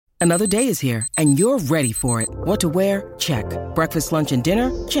Another day is here, and you're ready for it. What to wear? Check. Breakfast, lunch, and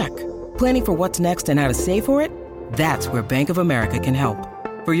dinner? Check. Planning for what's next and how to save for it? That's where Bank of America can help.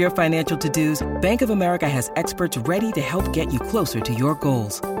 For your financial to-dos, Bank of America has experts ready to help get you closer to your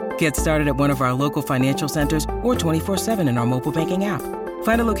goals. Get started at one of our local financial centers or 24/7 in our mobile banking app.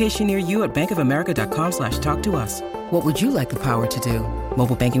 Find a location near you at bankofamerica.com/talktous. What would you like the power to do?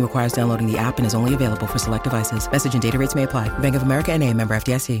 Mobile banking requires downloading the app and is only available for select devices. Message and data rates may apply. Bank of America N.A., member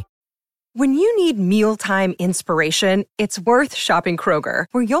FDIC. When you need mealtime inspiration, it's worth shopping Kroger,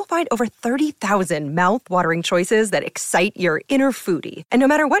 where you'll find over 30,000 mouth-watering choices that excite your inner foodie. And no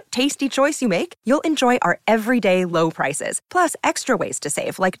matter what tasty choice you make, you'll enjoy our everyday low prices, plus extra ways to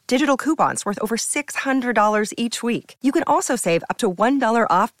save, like digital coupons worth over $600 each week. You can also save up to $1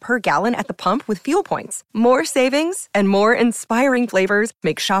 off per gallon at the pump with fuel points. More savings and more inspiring flavors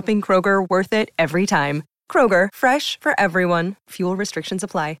make shopping Kroger worth it every time. Kroger, fresh for everyone. Fuel restrictions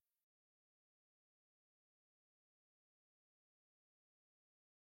apply.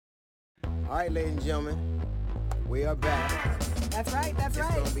 All right, ladies and gentlemen, we are back. That's right. It's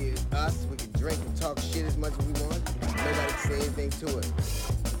going to be us. We can drink and talk shit as much as we want. Nobody can say anything to it.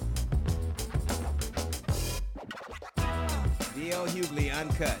 D.L. Hughley,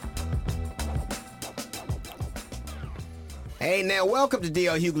 Uncut. Hey, now, welcome to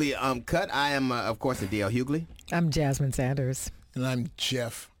D.L. Hughley, Uncut. I am, of course, D.L. Hughley. I'm Jasmine Sanders. And I'm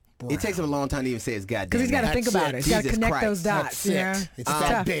Jeff. It takes him a long time to even say his goddamn Because he's got to think about it. He's got to connect those dots. It's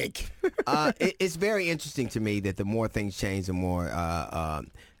that big. It's very interesting to me that the more things change, the more that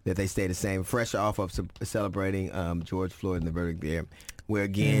they stay the same. Fresh off of celebrating George Floyd and the verdict there, we're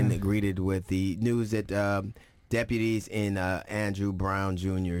again greeted with the news that deputies in Andrew Brown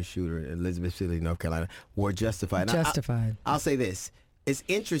Jr. shooter in Elizabeth City, North Carolina, were justified. Justified. I'll say this. It's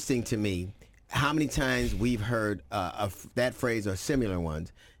interesting to me how many times we've heard that phrase or similar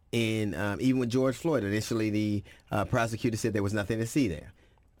ones. In even with George Floyd, initially the prosecutor said there was nothing to see there.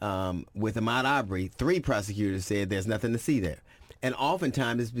 With Ahmaud Arbery, 3 prosecutors said there's nothing to see there. And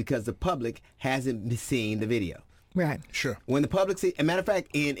oftentimes it's because the public hasn't seen the video. Right. Sure. When the public see, as a matter of fact,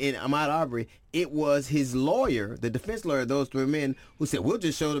 in Ahmaud Arbery, it was his lawyer, the defense lawyer, those 3 men, who said, we'll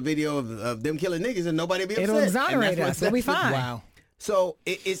just show the video of them killing niggas and nobody will be upset. It'll exonerate us. We'll be fine. Wow. So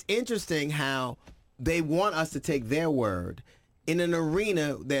it's interesting how they want us to take their word in an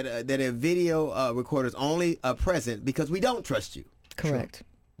arena that a video recorder is only present because we don't trust you. Correct.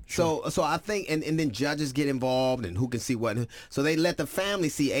 So I think, and then judges get involved and who can see what. So they let the family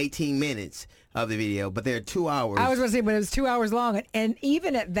see 18 minutes of the video, but they're 2 hours. I was going to say, but it was 2 hours long. And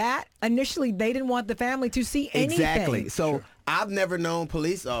even at that, initially, they didn't want the family to see anything. Exactly. So I've never known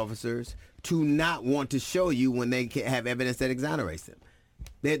police officers to not want to show you when they have evidence that exonerates them.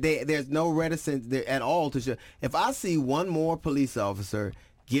 There's no reticence there at all to show. If I see one more police officer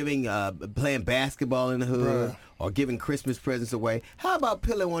playing basketball in the hood or giving Christmas presents away, how about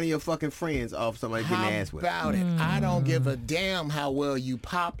peeling one of your fucking friends off somebody getting ass with? How about it? I don't give a damn how well you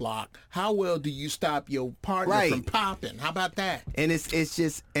pop lock. How well do you stop your partner from popping? How about that? And it's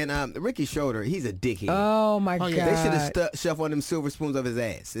just, and Ricky Schroeder, he's a dickhead. Oh my God. They should have shoved one of them silver spoons of his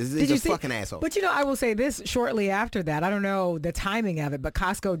ass. He's a fucking asshole. But I will say this, shortly after that, I don't know the timing of it, but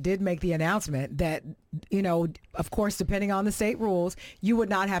Costco did make the announcement that, of course, depending on the state rules, you would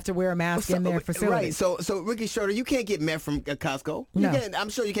not have to wear a mask in their facility. Right. So Ricky Schroeder, you can't get meth from Costco. No. I'm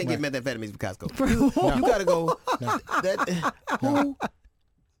sure you can't get methamphetamines from Costco. You got to go.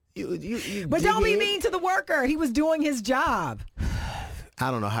 But don't be mean to the worker. He was doing his job. I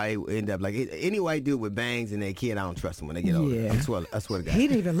don't know how he ended up like any white dude with bangs and their kid. I don't trust them when they get older. Yeah. I swear to God. He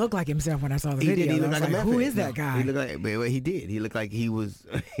didn't even look like himself when I saw the video. He looked I was like who is that guy? He looked like, but he did. He looked like he was.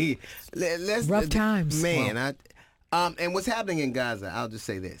 Rough times, man. And what's happening in Gaza? I'll just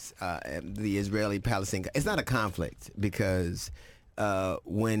say this: the Israeli-Palestinian. It's not a conflict because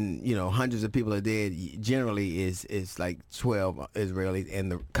when hundreds of people are dead, generally is like 12 Israelis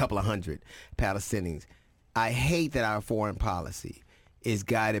and a couple of hundred Palestinians. I hate that our foreign policy is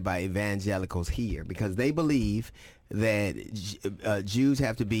guided by evangelicals here because they believe that Jews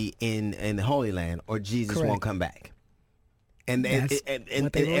have to be in the Holy Land or Jesus won't come back. And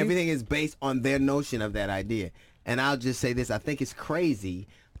everything is based on their notion of that idea. And I'll just say this. I think it's crazy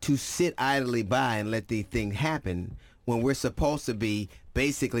to sit idly by and let these things happen when we're supposed to be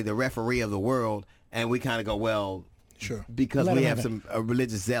basically the referee of the world and we kind of go, well, sure, because we have some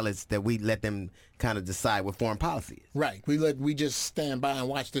religious zealots that we let them kind of decide what foreign policy is. Right. We just stand by and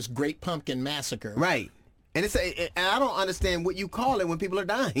watch this great pumpkin massacre. Right. And and I don't understand what you call it when people are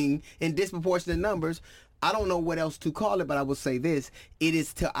dying in disproportionate numbers. I don't know what else to call it, but I will say this. It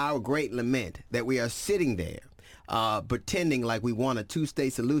is to our great lament that we are sitting there pretending like we want a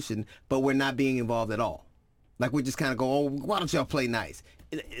two-state solution, but we're not being involved at all. Like we just kind of go, oh, why don't y'all play nice?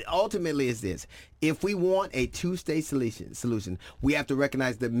 Ultimately, it's this. If we want a two-state solution, we have to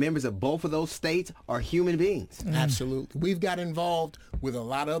recognize that members of both of those states are human beings. Absolutely. We've got involved with a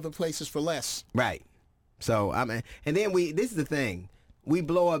lot of other places for less. Right. So, I mean, and then this is the thing. We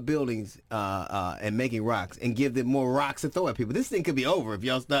blow up buildings and making rocks and give them more rocks to throw at people. This thing could be over if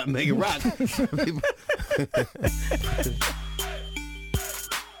y'all stop making rocks.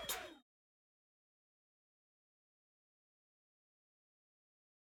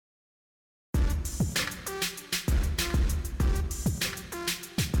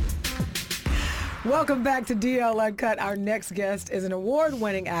 Welcome back to DL Uncut. Our next guest is an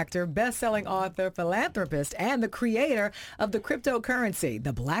award-winning actor, best-selling author, philanthropist, and the creator of the cryptocurrency,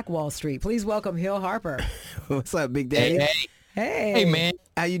 the Black Wall Street. Please welcome Hill Harper. What's up, Big Daddy? Hey, man.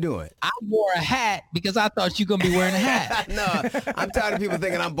 How you doing? I wore a hat because I thought you were going to be wearing a hat. No, I'm tired of people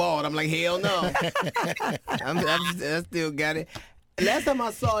thinking I'm bald. I'm like, hell no. I still got it. Last time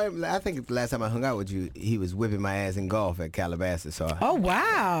I saw him, I think the last time I hung out with you, he was whipping my ass in golf at Calabasas. So oh,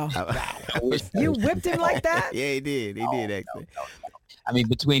 wow. You whipped him like that? Yeah, he did. He did, actually. No. I mean,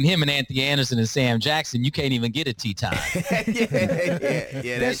 between him and Anthony Anderson and Sam Jackson, you can't even get a tea time.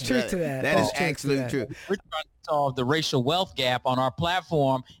 yeah, That's truth to that. That is absolutely true. We're trying to solve the racial wealth gap on our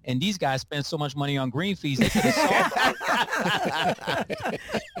platform, and these guys spend so much money on green fees, they could have solved it.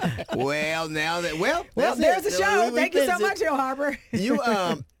 Well, there's the show. Thank you so much, Hill Harper. You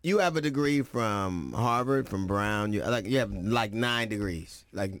have a degree from Harvard, from Brown. You have like 9 degrees,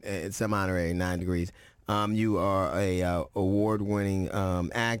 like some honorary 9 degrees. You are a award-winning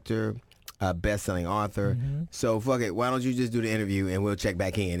actor, best-selling author. Mm-hmm. So fuck it. Why don't you just do the interview and we'll check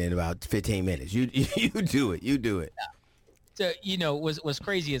back in about 15 minutes. You do it. You do it. So what's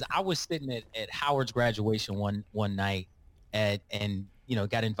crazy is I was sitting at Howard's graduation one night and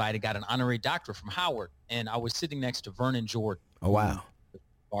got invited, got an honorary doctorate from Howard, and I was sitting next to Vernon Jordan. Oh wow.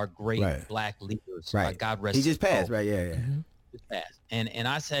 Our great black leaders. Right. God rest he his just passed, soul. right? Yeah. Mm-hmm. Passed. And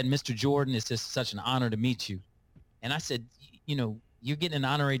I said, Mr. Jordan, it's just such an honor to meet you. And I said, you're getting an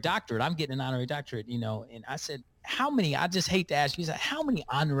honorary doctorate. I'm getting an honorary doctorate, And I said, I just hate to ask you, how many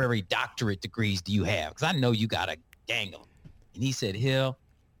honorary doctorate degrees do you have? Because I know you got a gang of them. And he said, Hill,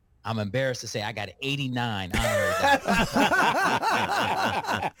 I'm embarrassed to say I got 89 honorary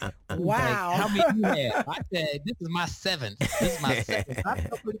doctorates. Wow. Like, how many do you have? I said, this is my 7th.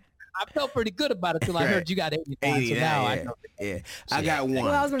 I felt pretty good about it until I heard you got 89. So now I know. Yeah. I got one.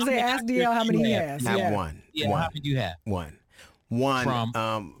 Well, I was going to say, ask DL how many he has. Not one. Yeah, how many do you have? One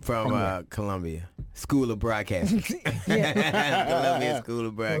from Columbia School of Broadcasting. Columbia School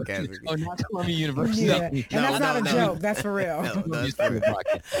of Broadcasting. Oh, not Columbia University. Yeah. And that's not a joke. That's for real. That's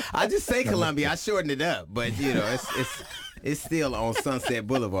I just say Columbia. I shortened it up, but it's still on Sunset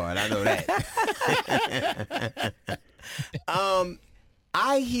Boulevard. I know that.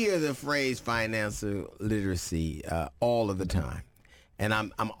 I hear the phrase financial literacy all of the time, and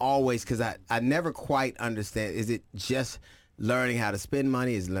I'm always, because I never quite understand. Is it just learning how to spend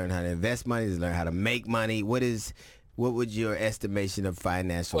money? Is it learning how to invest money? Is it learning how to make money? What would your estimation of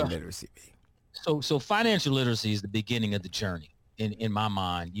financial literacy be? So financial literacy is the beginning of the journey in my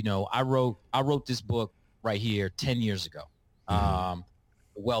mind. I wrote this book right here 10 years ago, The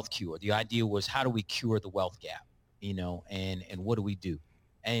Wealth Cure. The idea was, how do we cure the wealth gap? And what do we do?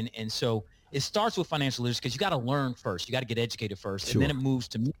 And so it starts with financial literacy because you got to learn first. You got to get educated first. Sure. And then it moves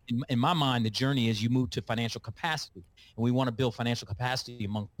to, in my mind, the journey is you move to financial capacity. And we want to build financial capacity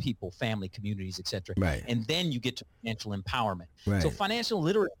among people, family, communities, et cetera. Right. And then you get to financial empowerment. Right. So financial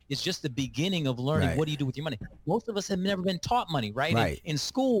literacy is just the beginning of learning what do you do with your money. Most of us have never been taught money, right? In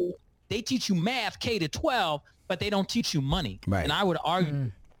school, they teach you math, K to 12, but they don't teach you money. Right. And I would argue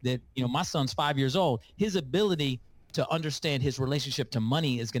that, my son's 5 years old. His ability to understand his relationship to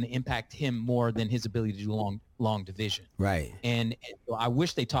money is going to impact him more than his ability to do long division. Right. And so I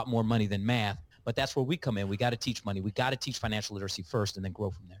wish they taught more money than math, but that's where we come in. We got to teach money. We got to teach financial literacy first and then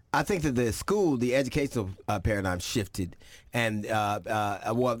grow from there. I think that the educational paradigm shifted, and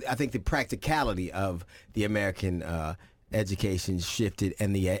I think the practicality of the American education shifted,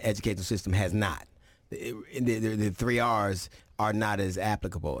 and the educational system has not. The 3 R's are not as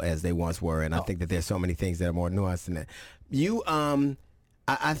applicable as they once were, and I think that there's so many things that are more nuanced than that.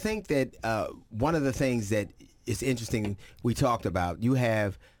 I think that one of the things that is interesting, we talked about, you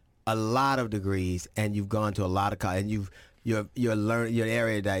have a lot of degrees, and you've gone to a lot of college, and you're an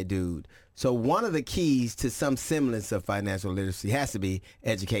erudite dude. So one of the keys to some semblance of financial literacy has to be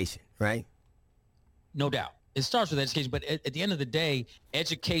education, right? No doubt. It starts with education, but at the end of the day,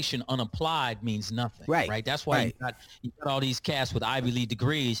 education unapplied means nothing. Right. That's why you got all these cats with Ivy League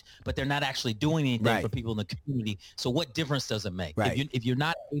degrees, but they're not actually doing anything for people in the community. So what difference does it make? If you're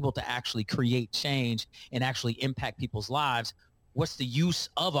not able to actually create change and actually impact people's lives, what's the use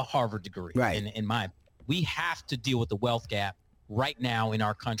of a Harvard degree? In my opinion, we have to deal with the wealth gap right now in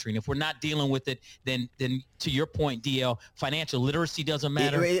our country. And if we're not dealing with it, then to your point, DL, financial literacy doesn't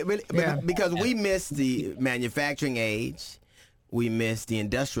matter. Because we missed the manufacturing age, we missed the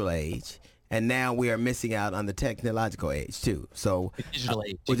industrial age, and now we are missing out on the technological age too. So digital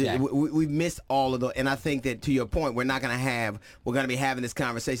age, exactly. we missed all of those. And I think that, to your point, we're going to be having this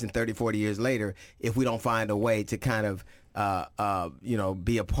conversation 30, 40 years later if we don't find a way to kind of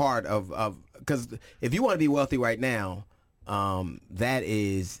be a part of, because if you want to be wealthy right now,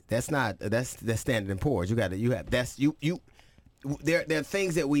 that's Standard & Poor's. There are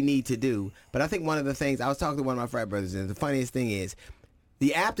things that we need to do. But I think one of the things, I was talking to one of my frat brothers, and the funniest thing is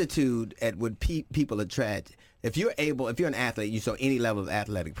the aptitude at what people attract. If you're an athlete, you show any level of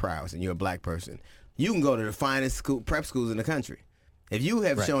athletic prowess, and you're a black person, you can go to the finest prep schools in the country. If you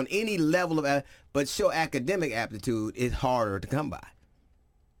have shown any level of, but show academic aptitude, it's harder to come by.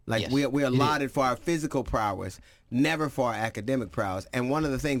 We're allotted for our physical prowess, never for our academic prowess. And one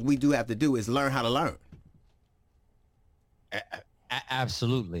of the things we do have to do is learn how to learn.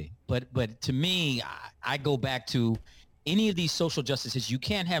 Absolutely. But to me, I go back to any of these social justices. You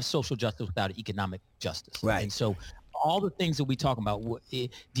can't have social justice without economic justice. Right. And so all the things that we talk about,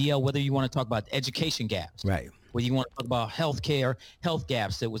 DL, whether you want to talk about education gaps. Right. Whether you want to talk about health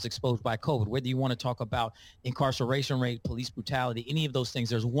gaps that was exposed by COVID, whether you want to talk about incarceration rate, police brutality, any of those things,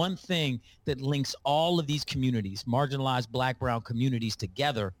 there's one thing that links all of these communities, marginalized black, brown communities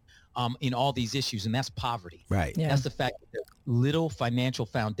together in all these issues, and that's poverty. Right. Yeah. That's the fact that there's little financial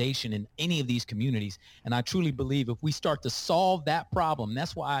foundation in any of these communities. And I truly believe if we start to solve that problem,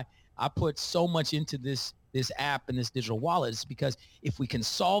 that's why I put so much into this app and this digital wallet, is because if we can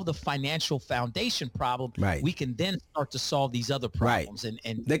solve the financial foundation problem, we can then start to solve these other problems. Right.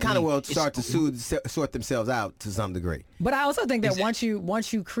 And they kind of will start to sort themselves out to some degree. But I also think that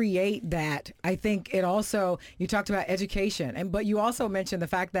once you create that, I think it also, you talked about education, but you also mentioned the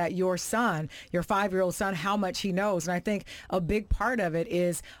fact that your son, your 5-year-old son, how much he knows. And I think a big part of it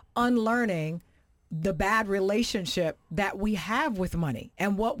is unlearning the bad relationship that we have with money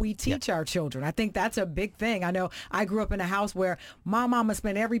and what we teach our children. I think that's a big thing. I know I grew up in a house where my mama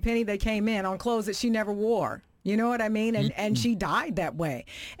spent every penny that came in on clothes that she never wore. You know what I mean? And she died that way.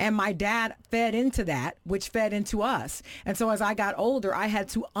 And my dad fed into that, which fed into us. And so as I got older, I had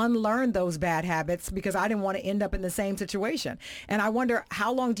to unlearn those bad habits because I didn't want to end up in the same situation. And I wonder,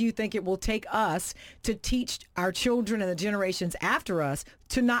 how long do you think it will take us to teach our children and the generations after us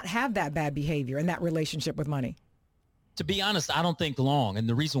to not have that bad behavior and that relationship with money? To be honest, I don't think long. And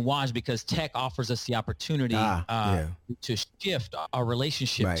the reason why is because tech offers us the opportunity to shift our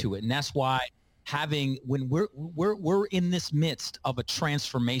relationship to it. And that's why when we're in this midst of a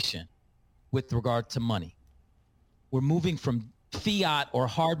transformation with regard to money, we're moving from fiat or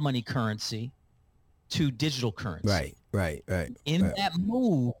hard money currency to digital currency. Right. In that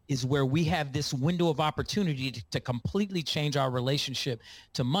move is where we have this window of opportunity to completely change our relationship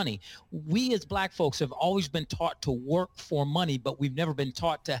to money. We as black folks have always been taught to work for money, but we've never been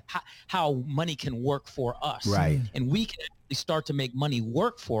taught to how money can work for us. Right. And we can actually start to make money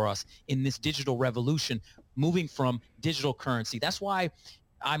work for us in this digital revolution, moving from digital currency. That's why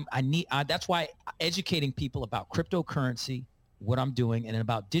that's why educating people about cryptocurrency, what I'm doing, and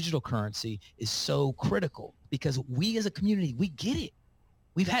about digital currency is so critical, because we as a community, we get it.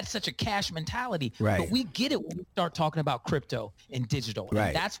 We've had such a cash mentality, but we get it when we start talking about crypto and digital.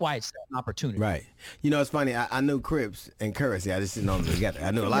 And that's why it's an opportunity. Right. You know, it's funny. I knew Crips and currency. I just didn't know them together.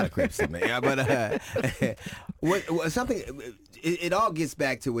 I knew a lot of Crips. But it all gets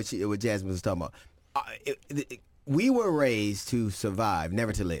back to what Jasmine was talking about. We were raised to survive,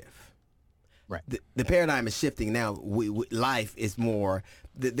 never to live. Right. The paradigm is shifting now. Life is more.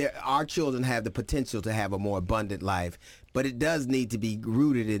 Our children have the potential to have a more abundant life, but it does need to be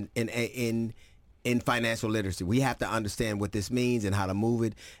rooted in financial literacy. We have to understand what this means and how to move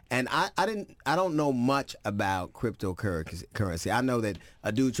it. And I don't know much about cryptocurrency. I know that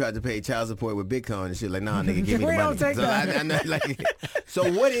a dude tried to pay child support with Bitcoin and shit. Like, nah, nigga, give me the money. Don't take that. I know,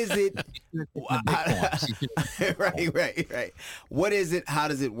 so what is it? Right. What is it? How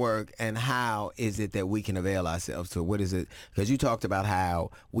does it work? And how is it that we can avail ourselves to it? What is it? Because you talked about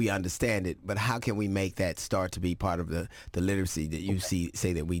how we understand it, but how can we make that start to be part of the literacy that you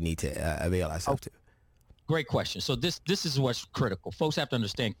say that we need to avail ourselves to? Great question. So this is what's critical. Folks have to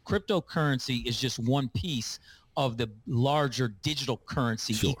understand cryptocurrency is just one piece of the larger digital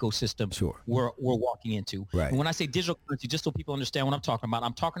currency ecosystem we're walking into. Right. And when I say digital currency, just so people understand what I'm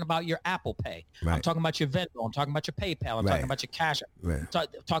talking about your Apple Pay. Right. I'm talking about your Venmo. I'm talking about your PayPal. I'm talking about your Cash App. Right. I'm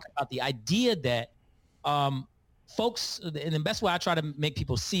talking about the idea that folks, and the best way I try to make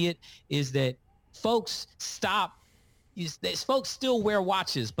people see it is that folks folks still wear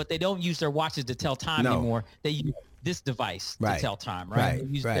watches, but they don't use their watches to tell time anymore. They use this device to tell time, right?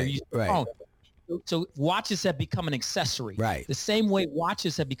 They're using their phone. So watches have become an accessory. Right. The same way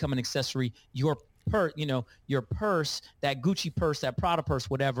watches have become an accessory, your purse, that Gucci purse, that Prada purse,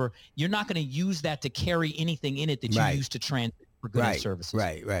 whatever, you're not going to use that to carry anything in it that you use to transit for goods and services.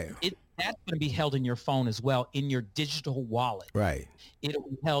 Right. That's going to be held in your phone as well, in your digital wallet. Right. It'll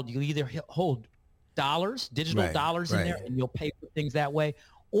be held. You either hold digital dollars in there, and you'll pay for things that way,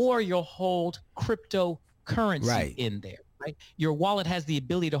 or you'll hold cryptocurrency in there. Right? Your wallet has the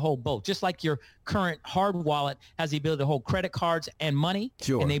ability to hold both, just like your current hard wallet has the ability to hold credit cards and money,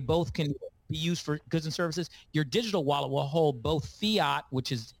 and they both can be used for goods and services. Your digital wallet will hold both fiat,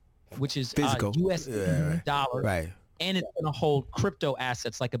 which is physical US dollar, and it's going to hold crypto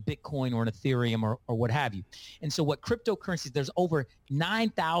assets like a Bitcoin or an Ethereum or what have you. And so what cryptocurrencies, there's over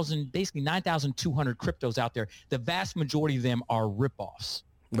 9,200 cryptos out there. The vast majority of them are ripoffs,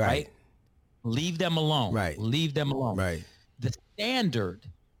 right? Leave them alone. Leave them alone. The standard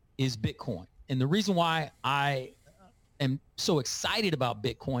is Bitcoin. And the reason why I am so excited about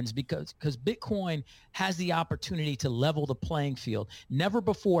Bitcoin is because Bitcoin has the opportunity to level the playing field. Never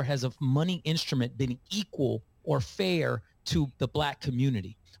before has a money instrument been equal or fair to the Black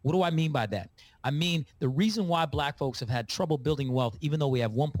community. What do I mean by that? I mean, the reason why Black folks have had trouble building wealth, even though we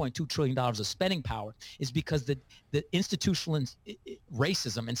have $1.2 trillion of spending power, is because the institutional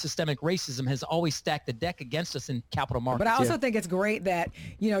racism and systemic racism has always stacked the deck against us in capital markets. But I also think it's great that,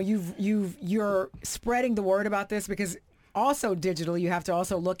 you're spreading the word about this, because also digital, you have to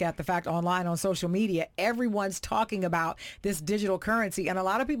also look at the fact online on social media, everyone's talking about this digital currency, and a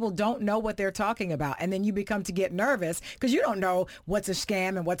lot of people don't know what they're talking about. And then you become to get nervous because you don't know what's a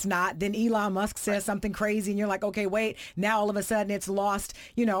scam and what's not. Then Elon Musk says something crazy and you're like, okay, wait, now all of a sudden it's lost,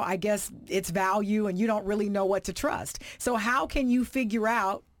 I guess its value, and you don't really know what to trust. So how can you figure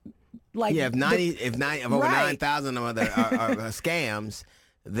out, like, if over 9,000 of them are scams,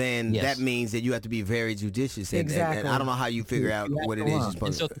 then that means that you have to be very judicious. And I don't know how you figure out what it is you're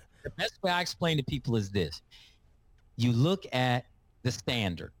supposed to do. The best way I explain to people is this. You look at the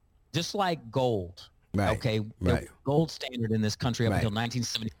standard, just like gold. The gold standard in this country up until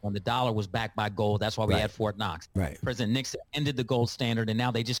 1971, the dollar was backed by gold. That's why we had Fort Knox. President Nixon ended the gold standard, and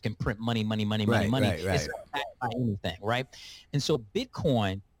now they just can print money. It's not backed by anything, right? And so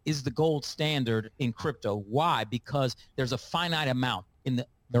Bitcoin is the gold standard in crypto. Why? Because there's a finite amount.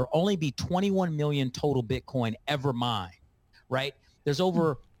 There'll only be 21 million total Bitcoin ever mined, right? There's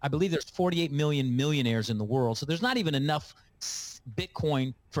I believe there's 48 million millionaires in the world. So there's not even enough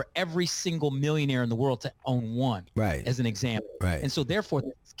Bitcoin for every single millionaire in the world to own one, as an example. And so therefore,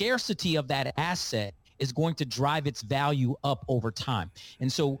 the scarcity of that asset is going to drive its value up over time.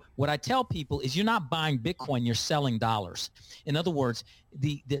 And so what I tell people is, you're not buying Bitcoin, you're selling dollars. In other words,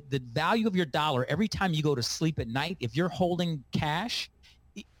 the value of your dollar, every time you go to sleep at night, if you're holding cash,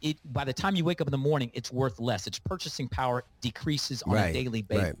 by the time you wake up in the morning, it's worth less. Its purchasing power decreases on a daily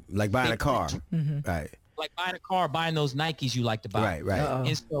basis. Like buying a car. Like buying a car, buying those Nikes you like to buy.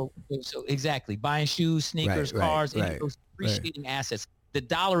 And so exactly, buying shoes, sneakers, cars, and those depreciating assets. The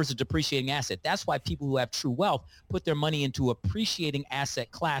dollar is a depreciating asset. That's why people who have true wealth put their money into appreciating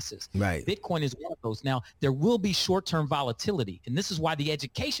asset classes. Bitcoin is one of those. Now, there will be short-term volatility, and this is why the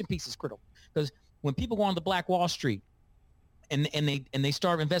education piece is critical. Because when people go on the Black Wall Street and they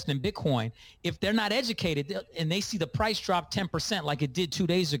start investing in Bitcoin, if they're not educated and they see the price drop 10% like it did 2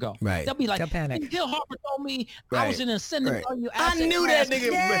 days ago, they'll be like, Gil Harper told me I was in an ascending value asset. I knew that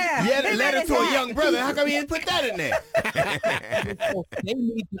nigga. Yeah, letter to a young brother. How come he didn't put that in there? They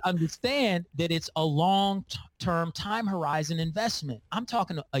need to understand that it's a long-term time horizon investment. I'm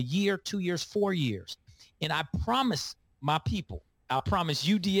talking a year, 2 years, 4 years. And I promise my people, I promise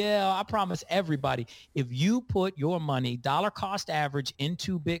UDL, I promise everybody, if you put your money dollar cost average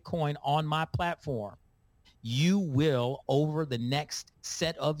into Bitcoin on my platform, you will, over the next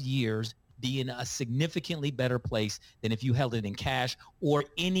set of years, be in a significantly better place than if you held it in cash or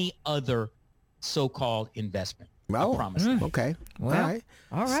any other so-called investment. I promise. Okay. Well,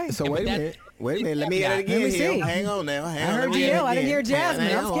 all right. So wait a minute. Let me get it again. Let me see. Hang on now. I heard Gil. I didn't hear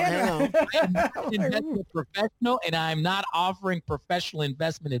Jasmine. I'm scared. I'm an investment professional, and I'm not offering professional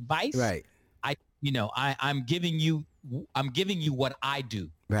investment advice. Right. I I'm giving you what I do.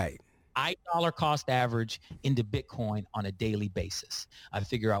 Right. I dollar cost average into Bitcoin on a daily basis. I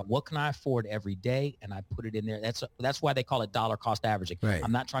figure out what can I afford every day, and I put it in there. That's why they call it dollar cost averaging. Right.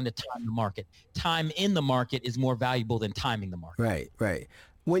 I'm not trying to time the market. Time in the market is more valuable than timing the market. Right, right.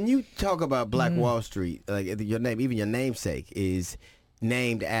 When you talk about Black Wall Street, like your name, even your namesake is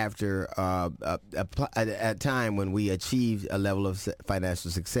named after a time when we achieved a level of financial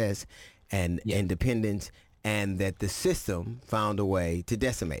success and independence, and that the system found a way to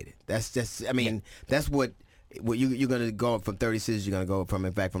decimate it. That's just, that's what you're going to go from 30 cities, you're going to go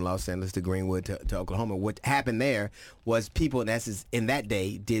from Los Angeles to Greenwood to Oklahoma. What happened there was people, in essence, in that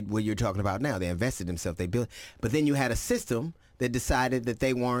day, did what you're talking about now. They invested themselves, they built, but then you had a system that decided that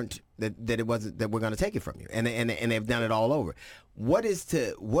they weren't, that it wasn't, that we're going to take it from you. And they've done it all over. How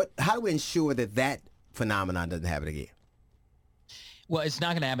do we ensure that phenomenon doesn't happen again? Well, it's not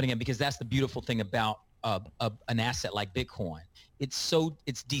going to happen again, because that's the beautiful thing about an asset like Bitcoin.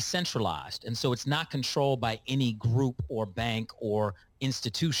 It's decentralized, and so it's not controlled by any group or bank or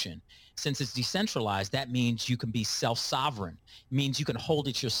institution. Since it's decentralized, that means you can be self-sovereign. It means you can hold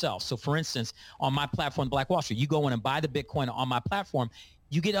it yourself. So for instance, on my platform, Black Wall Street, you go in and buy the Bitcoin on my platform,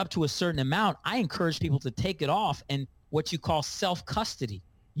 you get up to a certain amount. I encourage people to take it off and what you call self-custody.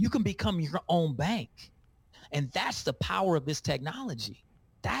 You can become your own bank. And that's the power of this technology.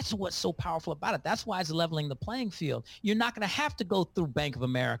 That's what's so powerful about it. That's why it's leveling the playing field. You're not going to have to go through Bank of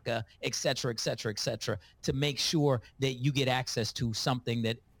America, et cetera, et cetera, et cetera, to make sure that you get access to something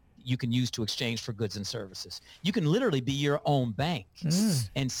that you can use to exchange for goods and services. You can literally be your own bank.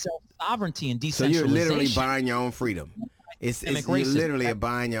 And self-sovereignty and decentralization. So you're literally buying your own freedom. You're literally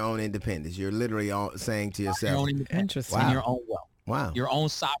buying your own independence. You're literally saying to yourself, your own independence and your own wealth, your own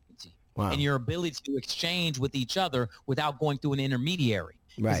sovereignty, and your ability to exchange with each other without going through an intermediary.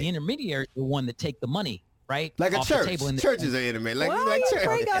 Because the intermediary is the one that take the money, right? Like a church. Churches are intermediary. Why you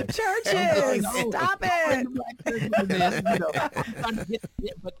bring up churches? Stop it.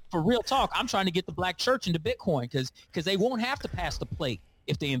 But for real talk, I'm trying to get the black church into Bitcoin because they won't have to pass the plate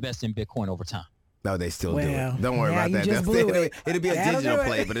if they invest in Bitcoin over time. No, they still do it. Don't worry about that. It'll be a digital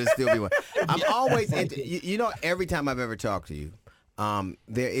play, but it'll still be one. I'm always every time I've ever talked to you,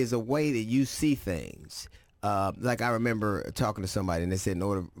 there is a way that you see things. Like I remember talking to somebody and they said in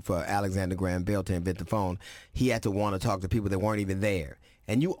order for Alexander Graham Bell to invent the phone, he had to want to talk to people that weren't even there.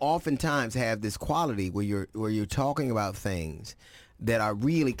 And you oftentimes have this quality where you're talking about things that are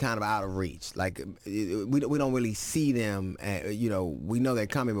really kind of out of reach. Like we don't really see them. We know they're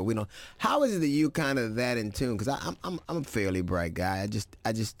coming, but we don't. How is it that you kind of that in tune? Because I'm a fairly bright guy.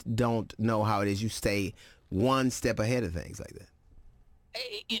 I just don't know how it is you stay one step ahead of things like that.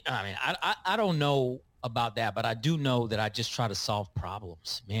 I mean, I don't know about that, but I do know that I just try to solve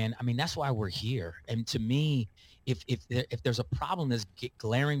problems, man. I mean, that's why we're here. And to me, if there's a problem that's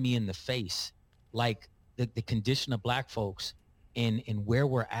glaring me in the face, like the condition of black folks and where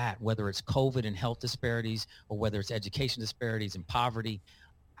we're at, whether it's COVID and health disparities or whether it's education disparities and poverty,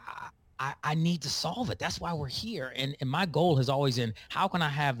 I need to solve it. That's why we're here. And my goal has always been, how can I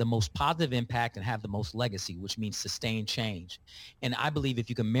have the most positive impact and have the most legacy, which means sustained change. And I believe if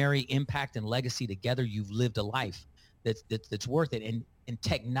you can marry impact and legacy together, you've lived a life that's worth it. And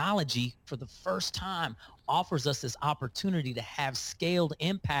technology, for the first time, offers us this opportunity to have scaled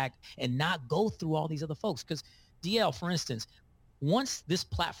impact and not go through all these other folks. Because DL, for instance, once this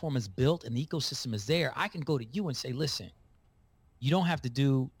platform is built and the ecosystem is there, I can go to you and say, listen, you don't have to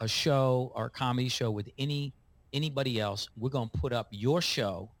do a show or a comedy show with anybody else. We're going to put up your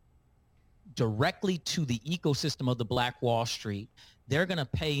show directly to the ecosystem of the Black Wall Street. They're going to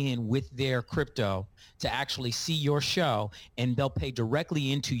pay in with their crypto to actually see your show, and they'll pay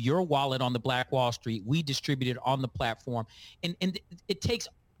directly into your wallet on the Black Wall Street. We distribute it on the platform. And it takes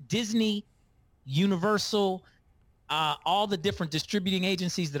Disney, Universal, all the different distributing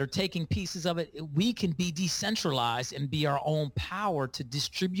agencies that are taking pieces of it. We can be decentralized and be our own power to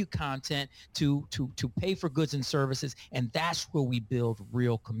distribute content, to pay for goods and services, and that's where we build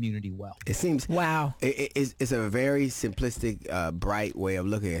real community wealth. It seems it's a very simplistic, bright way of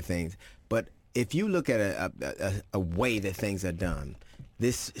looking at things. But if you look at a way that things are done,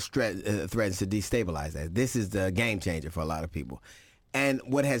 this threatens to destabilize that. This is the game changer for a lot of people. And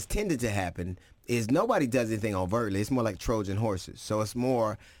what has tended to happen is nobody does anything overtly. It's more like Trojan horses. So it's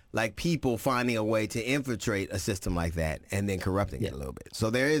more like people finding a way to infiltrate a system like that and then corrupting it a little bit. So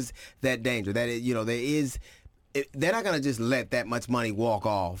there is that danger. That they're not going to just let that much money walk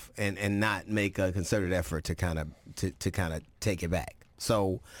off and not make a concerted effort to kind of take it back.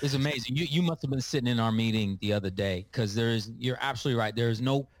 So it's amazing. You must have been sitting in our meeting the other day, because you're absolutely right. There is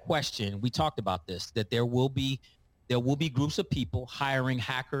no question. We talked about this, that there will be groups of people hiring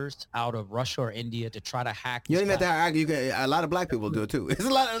hackers out of Russia or India to try to hack. You don't even have to hire. A lot of black people do it too. It's a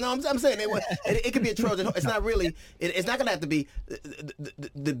lot. No, I'm saying it could be a Trojan. It's not really. It's not going to have to be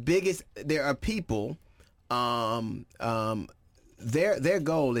the biggest. There are people. Their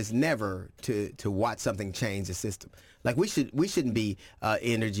goal is never to watch something change the system. Like we shouldn't be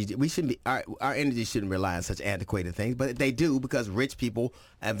energy. We shouldn't be our energy shouldn't rely on such antiquated things, but they do, because rich people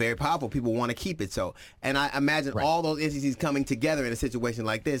and very powerful people want to keep it so. And I imagine all those entities coming together in a situation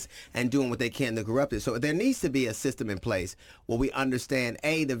like this and doing what they can to corrupt it. So there needs to be a system in place where we understand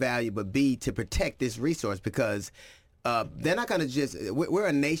A, the value, but B, to protect this resource, because they're not going to just. We're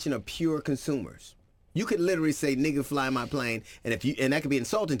a nation of pure consumers. You could literally say, "Nigga, fly my plane," and that could be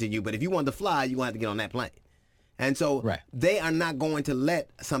insulting to you. But if you want to fly, you want to have to get on that plane. And so they are not going to let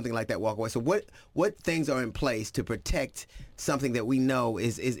something like that walk away. So what things are in place to protect something that we know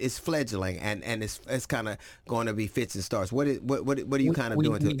is fledgling and it's kind of going to be fits and starts? What are you kind of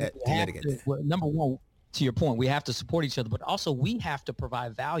doing to mitigate that? Well, number one, to your point, we have to support each other, but also we have to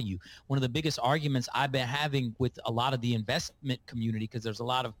provide value. One of the biggest arguments I've been having with a lot of the investment community, because there's a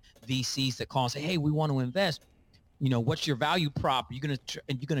lot of VCs that call and say, "Hey, we want to invest. What's your value prop? You're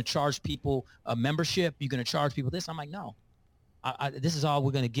gonna charge people a membership? You're gonna charge people this?" I'm like, no, this is all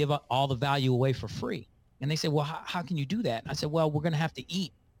we're gonna give all the value away for free. And they say, "Well, how can you do that?" I said, "Well, we're gonna have to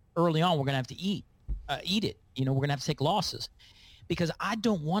eat early on. We're gonna have to eat it. We're gonna have to take losses." Because I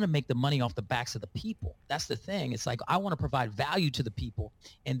don't want to make the money off the backs of the people. That's the thing. It's like I want to provide value to the people.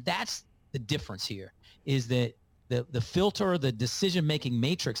 And that's the difference here, is that the filter, the decision-making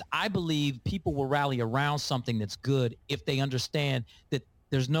matrix, I believe people will rally around something that's good if they understand that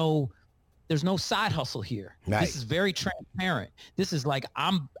there's no side hustle here. Right. This is very transparent. This is like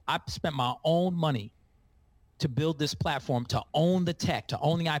I spent my own money to build this platform, to own the tech, to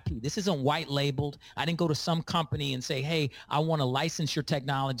own the IP. This isn't white labeled. I didn't go to some company and say, "Hey, I want to license your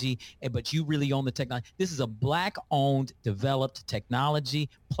technology, but you really own the technology." This is a black owned, developed technology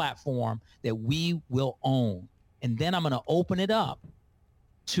platform that we will own. And then I'm going to open it up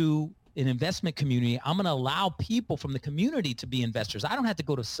to an investment community. I'm going to allow people from the community to be investors. I don't have to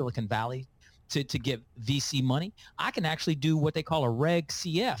go to Silicon Valley to get VC money. I can actually do what they call a Reg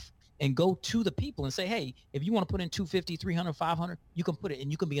CF and go to the people and say, "Hey, if you want to put in 250, 300, 500, you can put it,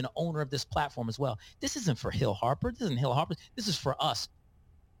 and you can be an owner of this platform as well." This isn't for Hill Harper. This isn't Hill Harper. This is for us.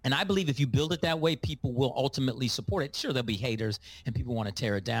 And I believe if you build it that way, people will ultimately support it. Sure, there'll be haters and people want to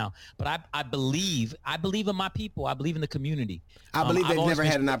tear it down. But I believe in my people. I believe in the community. I believe they've never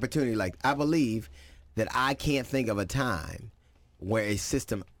had an opportunity like. I believe that I can't think of a time where a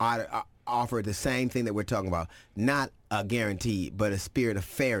system offered the same thing that we're talking about. Not a guarantee, but a spirit of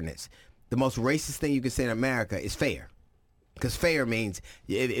fairness. The most racist thing you can say in America is fair. Because fair means,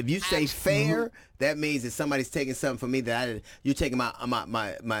 if you say fair, that means that somebody's taking something from me you're taking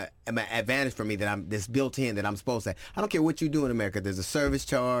my advantage from me that's built in that I'm supposed to. I don't care what you do in America. There's a service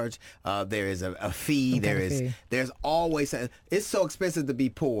charge. There is a fee. There's always it's so expensive to be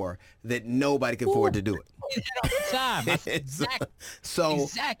poor that nobody can afford to do it. All the time.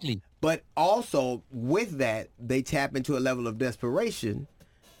 Exactly. But also with that, they tap into a level of desperation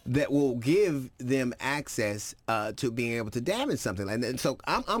that will give them access to being able to damage something. And so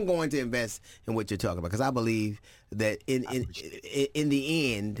I'm going to invest in what you're talking about, because I believe that in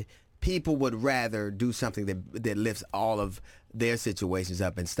the end, people would rather do something that lifts all of their situations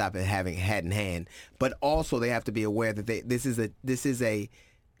up and stop it having hat in hand. But also they have to be aware that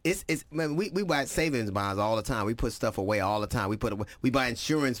man, we buy savings bonds all the time. We put stuff away all the time. We buy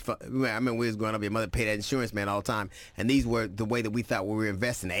insurance. I remember when we was growing up, your mother paid that insurance man all the time. And these were the way that we thought we were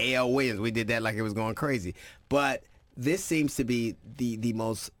investing. A.L. Williams, we did that like it was going crazy. But this seems to be the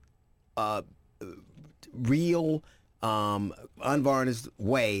most real, unvarnished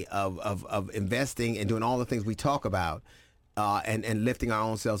way of investing and doing all the things we talk about. And lifting our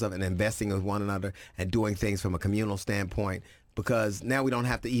own selves up and investing with one another and doing things from a communal standpoint. Because now we don't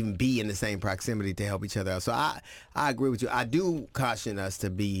have to even be in the same proximity to help each other out. So I agree with you. I do caution us to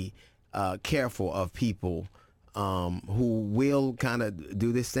be careful of people who will kind of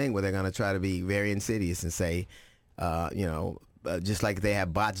do this thing where they're going to try to be very insidious and say, just like they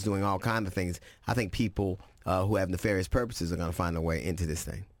have bots doing all kinds of things. I think people who have nefarious purposes are going to find their way into this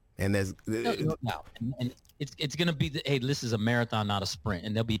thing. And there's no. And it's going to be hey, this is a marathon, not a sprint.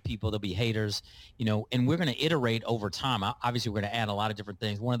 And there'll be people, there'll be haters, and we're going to iterate over time. Obviously, we're going to add a lot of different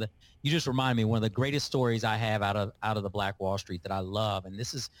things. You just reminded me, one of the greatest stories I have out of the Black Wall Street that I love, and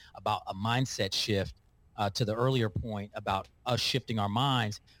this is about a mindset shift to the earlier point about us shifting our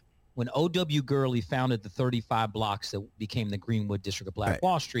minds, when O.W. Gurley founded the 35 blocks that became the Greenwood District of Black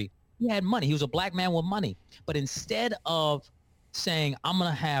Wall Street, he had money. He was a black man with money. But instead of saying, I'm going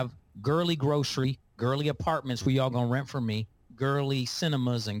to have Gurley Grocery, Gurley Apartments where y'all going to rent for me, Gurley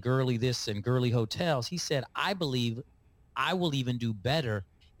Cinemas and Gurley this and Gurley Hotels, he said, I believe I will even do better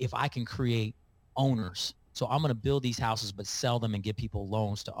if I can create owners. So I'm going to build these houses, but sell them and give people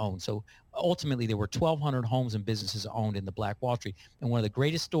loans to own. So ultimately, there were 1,200 homes and businesses owned in the Black Wall Street. And one of the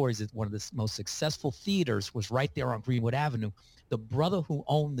greatest stories is one of the most successful theaters was right there on Greenwood Avenue. The brother who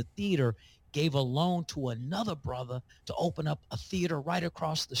owned the theater gave a loan to another brother to open up a theater right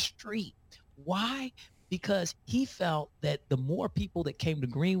across the street. Why? Because he felt that the more people that came to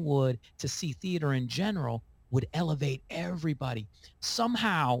Greenwood to see theater in general would elevate everybody.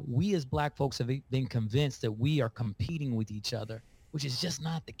 Somehow, we as black folks have been convinced that we are competing with each other, which is just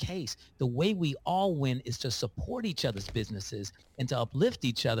not the case. The way we all win is to support each other's businesses and to uplift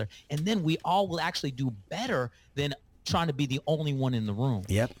each other. And then we all will actually do better than trying to be the only one in the room.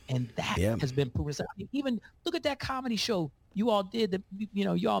 Yep. And that has been proven. I mean, even look at that comedy show you all did that,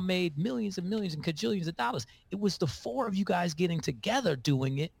 y'all made millions and millions and cajillions of dollars. It was the four of you guys getting together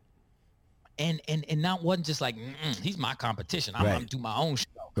doing it. And not wasn't just like, he's my competition. I'm going to do my own show.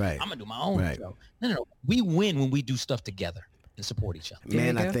 Right. I'm going to do my own show. No. We win when we do stuff together and support each other.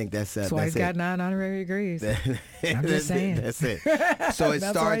 Man, I think that's why he's got 9 honorary degrees. I'm just saying. That's it. So it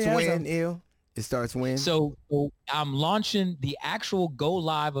starts when, Il? It starts when? So I'm launching the actual go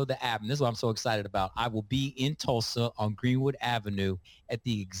live of the app. And this is what I'm so excited about. I will be in Tulsa on Greenwood Avenue at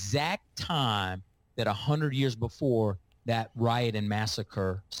the exact time that 100 years before that riot and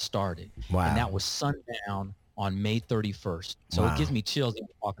massacre started. Wow. And that was sundown on May 31st. So it gives me chills that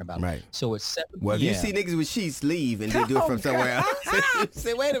we're talking about it. Right. So it's 7 Well, if you see niggas with sheets, leave and they do it from somewhere else.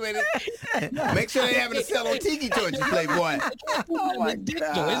 Say, wait a minute. Make sure they having to sell on tiki torches, Playboy. Oh, my It's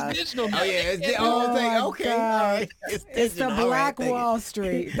God. digital. Oh, yeah. It's the whole thing. Okay. All right. It's the Black Wall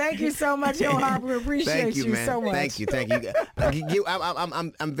Street. Thank you so much, Hill Harper. Appreciate you man. so much. Thank you.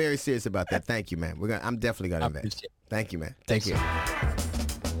 I'm very serious about that. Thank you, man. I'm definitely gonna invest. Thank you, man. Thank you.